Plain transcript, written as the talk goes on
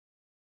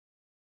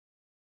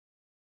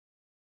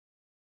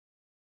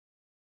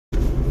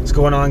What's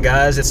going on,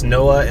 guys? It's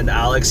Noah and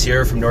Alex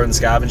here from Northern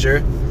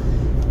Scavenger.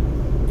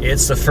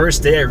 It's the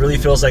first day it really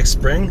feels like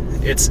spring.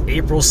 It's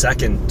April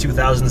 2nd,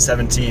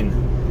 2017,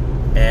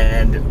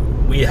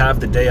 and we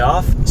have the day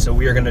off, so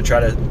we are going to try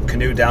to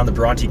canoe down the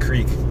Bronte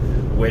Creek,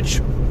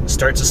 which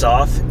starts us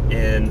off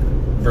in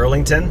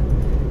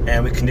Burlington,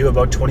 and we canoe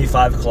about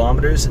 25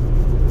 kilometers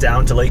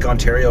down to Lake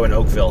Ontario in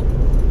Oakville.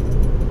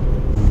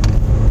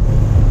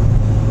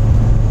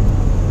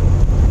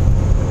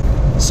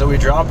 So we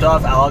dropped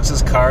off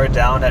Alex's car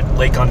down at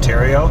Lake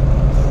Ontario,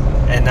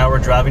 and now we're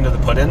driving to the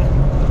put-in.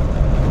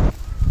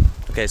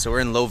 Okay, so we're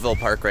in Lowville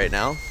Park right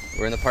now.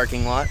 We're in the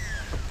parking lot.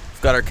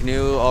 We've got our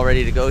canoe all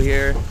ready to go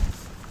here.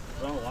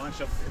 We're gonna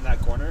launch up in that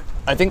corner.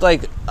 I think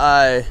like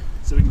so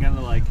we can kind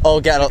of like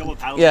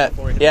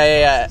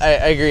yeah, I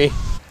agree.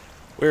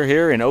 We're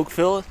here in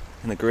Oakville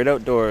in the great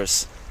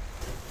outdoors.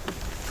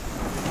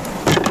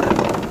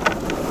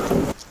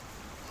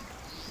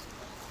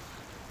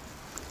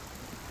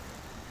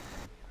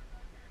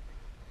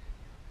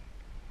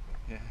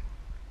 Yeah.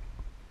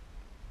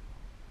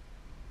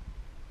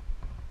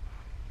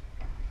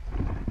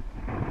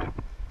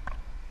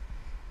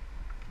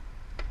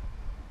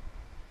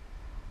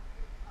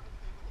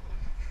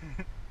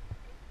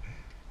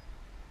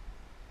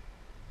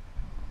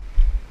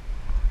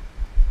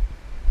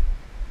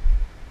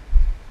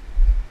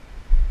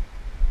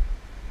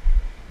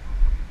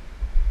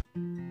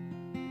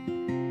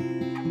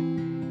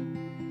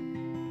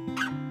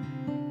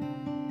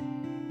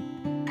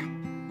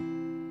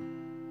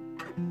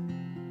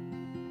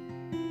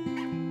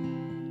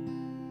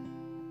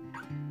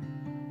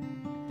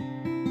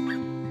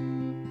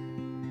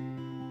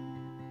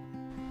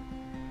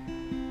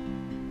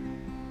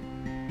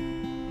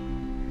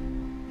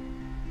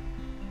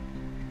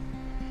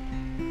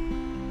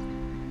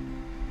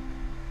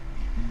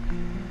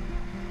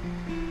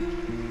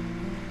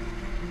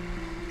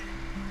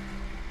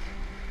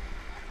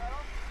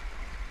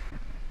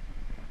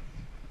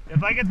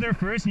 If I get there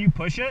first and you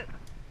push it.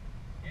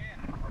 Yeah.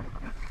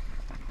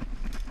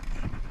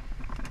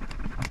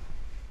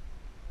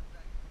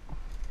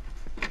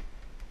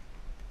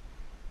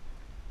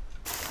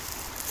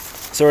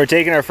 So we're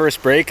taking our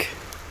first break.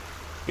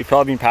 We've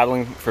probably been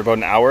paddling for about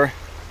an hour.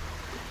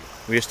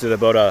 We just did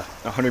about a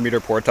 100-meter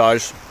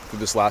portage through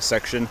this last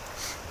section.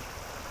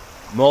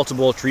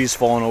 Multiple trees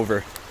falling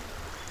over.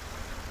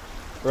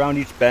 Around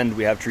each bend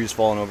we have trees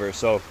falling over.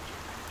 So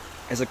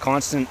it's a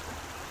constant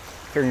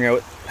figuring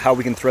out how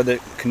we can thread the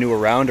canoe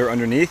around or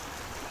underneath,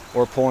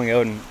 or pulling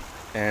out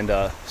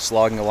and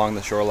slogging along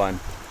the shoreline.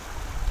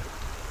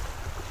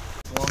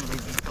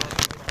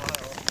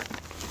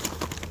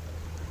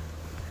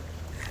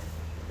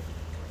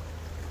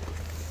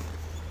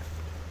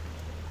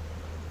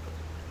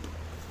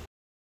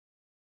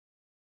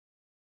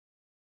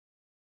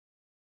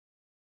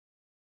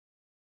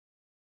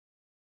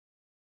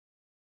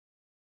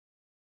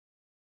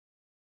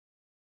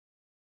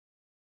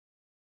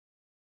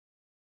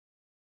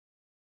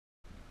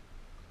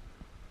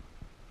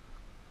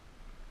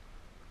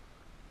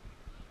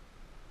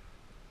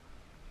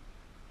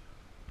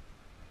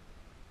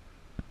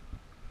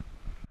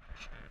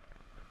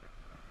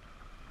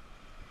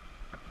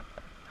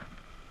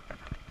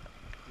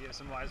 Do you have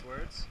some wise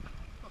words?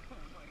 Oh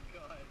my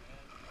god,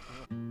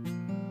 man.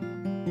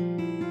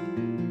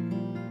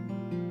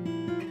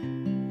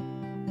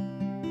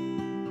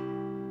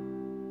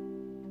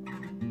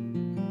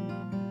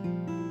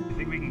 You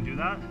think we can do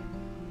that?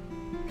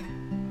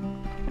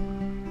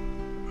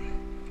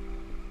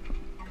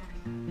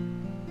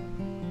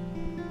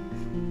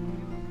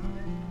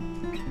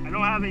 I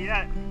don't have it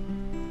yet.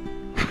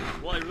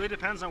 Well, it really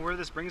depends on where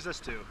this brings us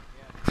to.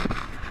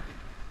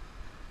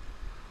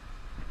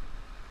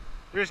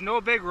 There's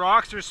no big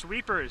rocks or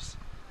sweepers.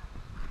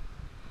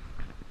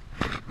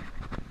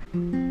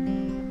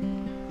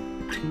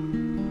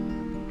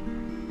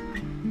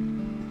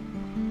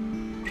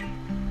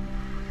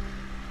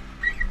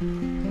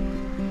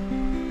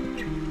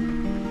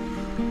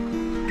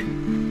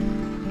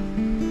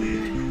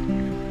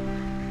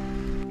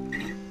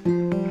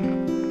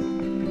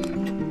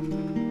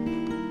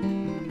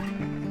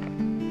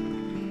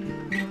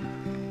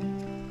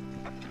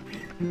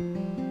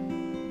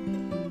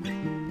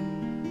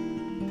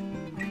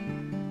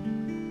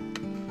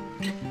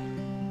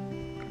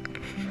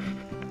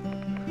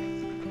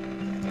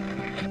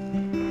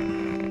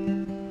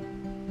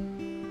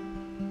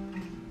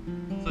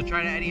 So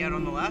try to eddy out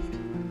on the left.